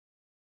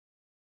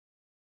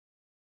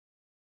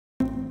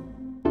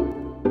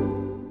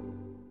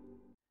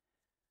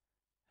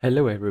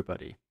Hello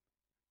everybody.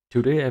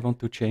 Today I want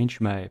to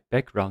change my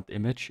background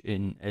image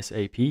in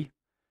SAP.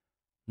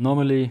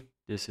 Normally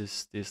this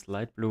is this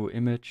light blue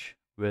image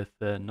with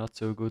not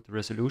so good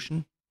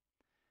resolution.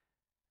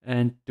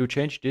 And to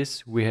change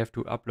this we have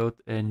to upload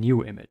a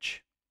new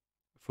image.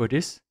 For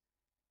this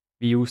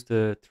we use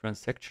the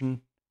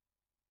transaction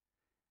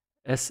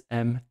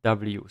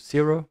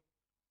SMW0.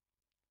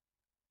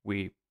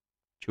 We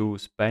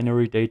choose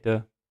binary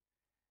data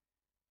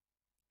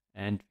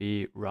and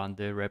we run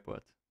the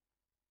report.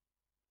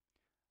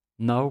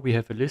 Now we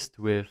have a list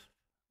with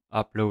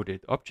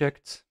uploaded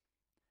objects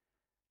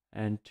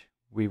and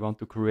we want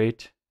to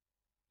create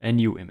a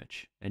new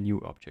image, a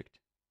new object.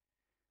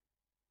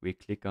 We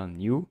click on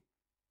New,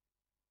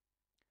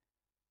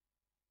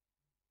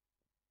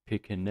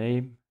 pick a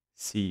name,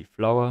 C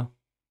flower,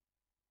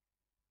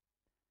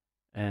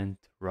 and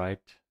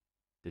write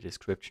the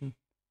description,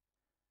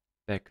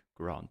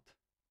 background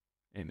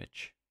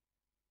image.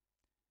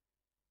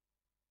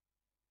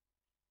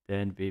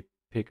 Then we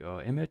pick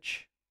our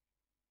image.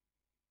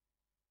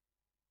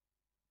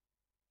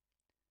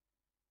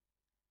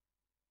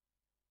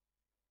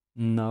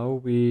 Now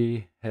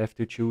we have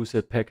to choose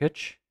a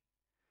package.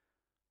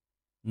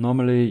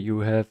 Normally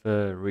you have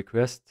a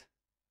request,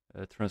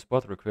 a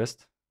transport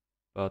request,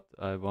 but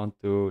I want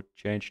to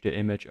change the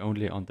image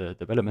only on the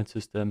development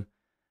system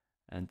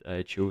and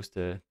I choose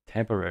the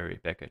temporary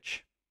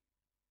package.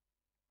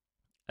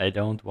 I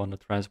don't want to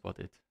transport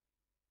it.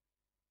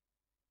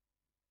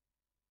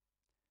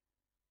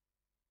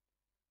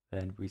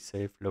 Then we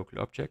save local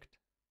object.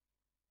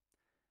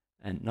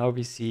 And now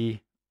we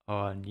see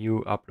our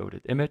new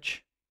uploaded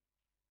image.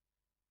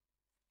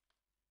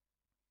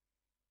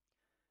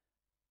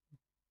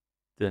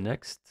 The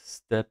next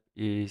step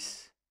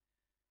is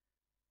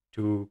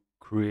to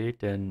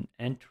create an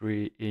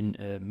entry in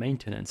a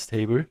maintenance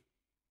table.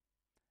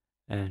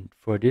 And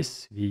for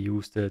this, we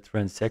use the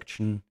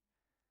transaction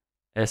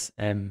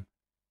SM30.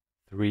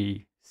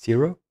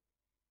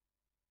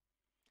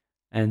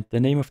 And the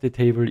name of the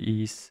table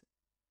is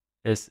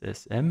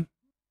SSM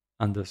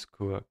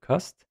underscore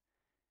cust.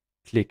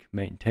 Click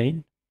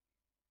maintain.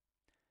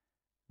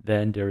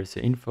 Then there is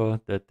an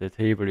info that the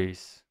table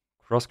is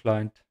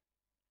cross-client.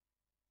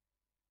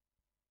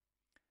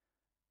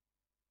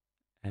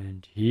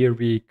 And here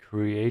we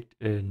create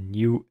a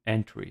new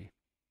entry.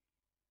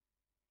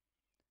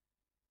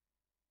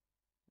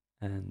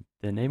 And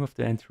the name of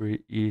the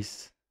entry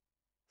is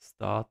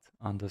start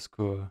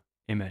underscore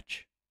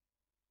image.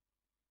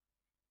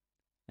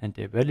 And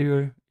the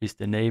value is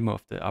the name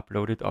of the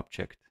uploaded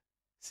object,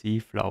 C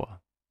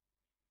flower.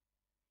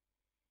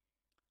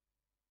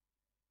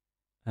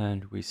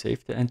 And we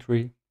save the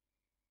entry.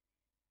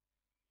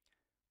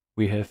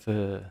 We have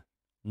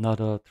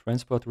another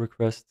transport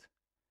request.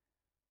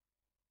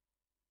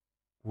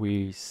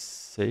 We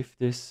save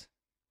this.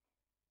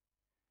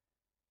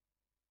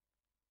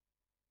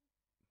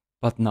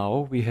 But now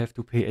we have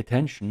to pay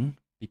attention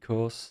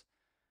because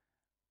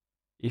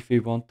if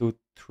we want to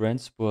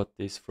transport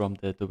this from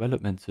the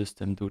development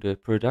system to the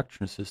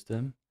production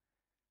system,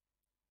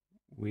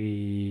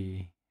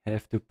 we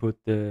have to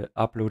put the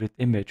uploaded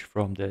image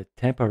from the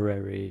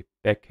temporary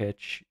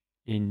package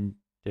in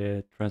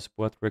the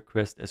transport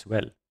request as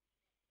well.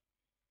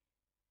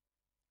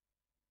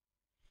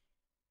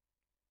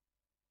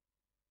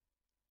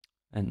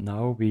 And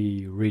now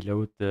we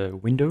reload the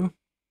window.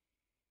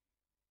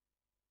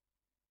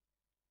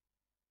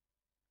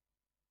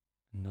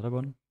 Another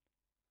one.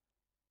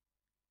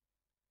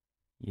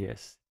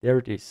 Yes, there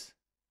it is.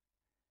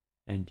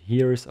 And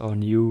here is our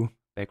new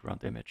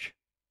background image.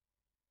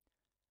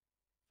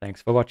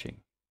 Thanks for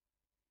watching.